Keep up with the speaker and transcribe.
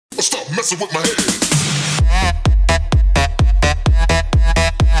messing with my head.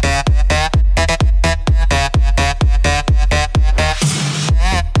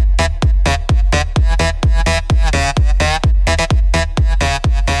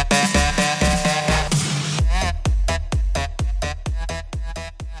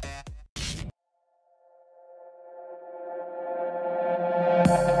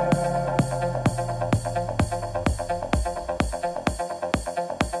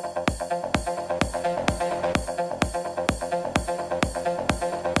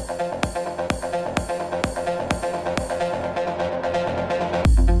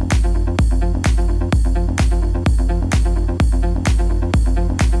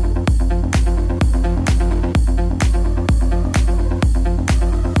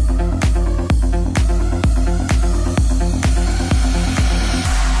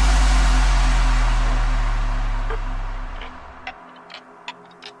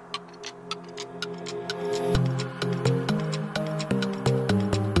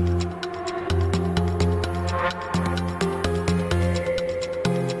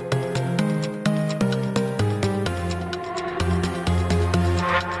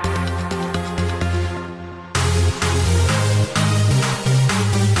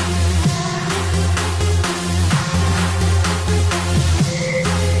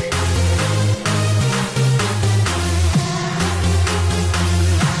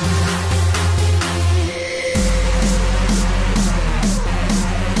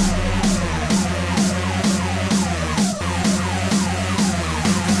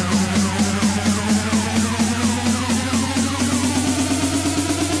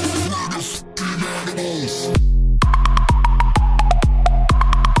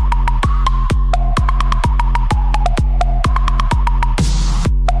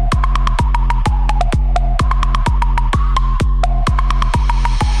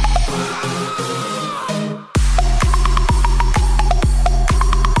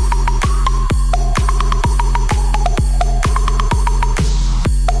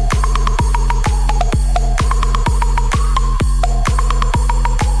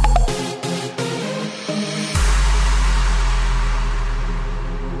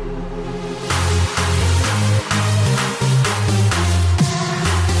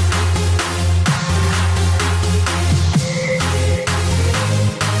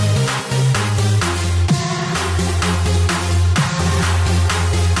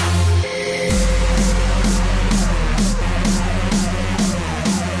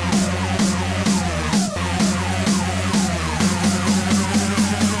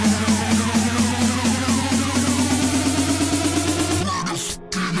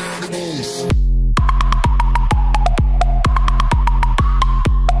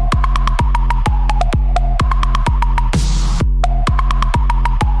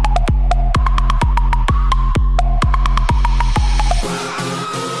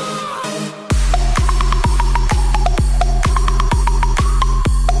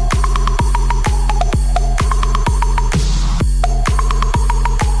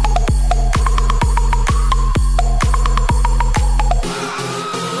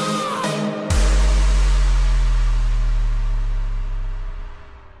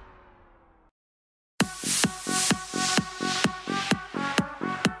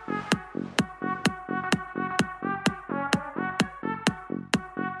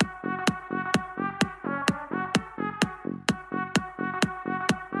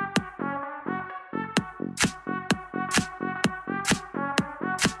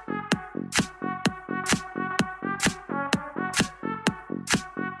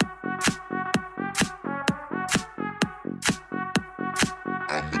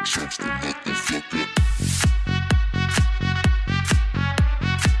 Trumpsta, motherfucker.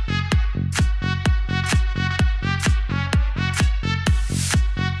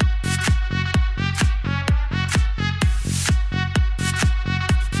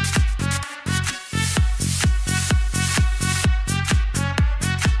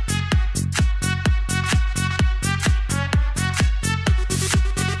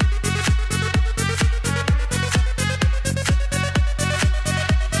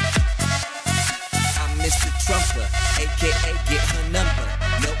 aka get her number.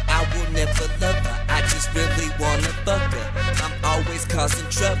 No, I will never love her, I just really wanna fuck her. I'm always causing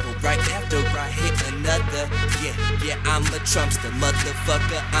trouble right after I hit another. Yeah, I'm a Trumpsta,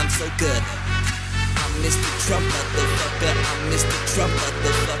 motherfucker, I'm so good. I'm Mr. Trump, motherfucker, I'm Mr. Trump,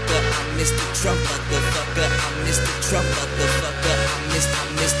 motherfucker, I'm Mr. Trump, motherfucker, I'm Mr. Trump, motherfucker,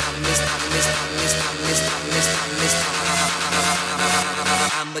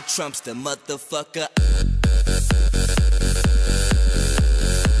 I'm a Trumpsta, motherfucker.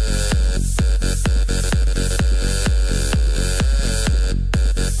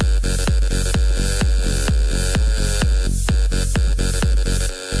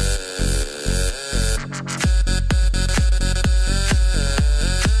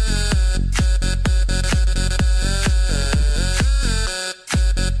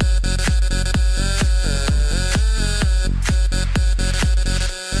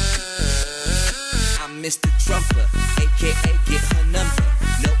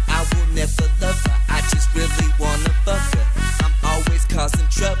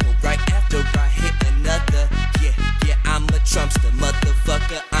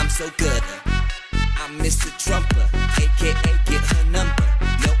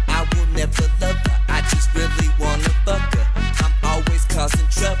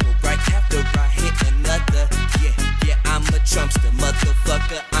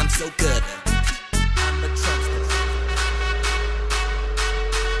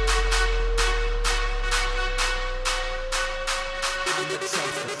 the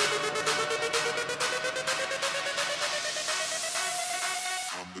Trumpsta.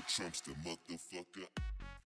 I'm the Trumpsta, motherfucker.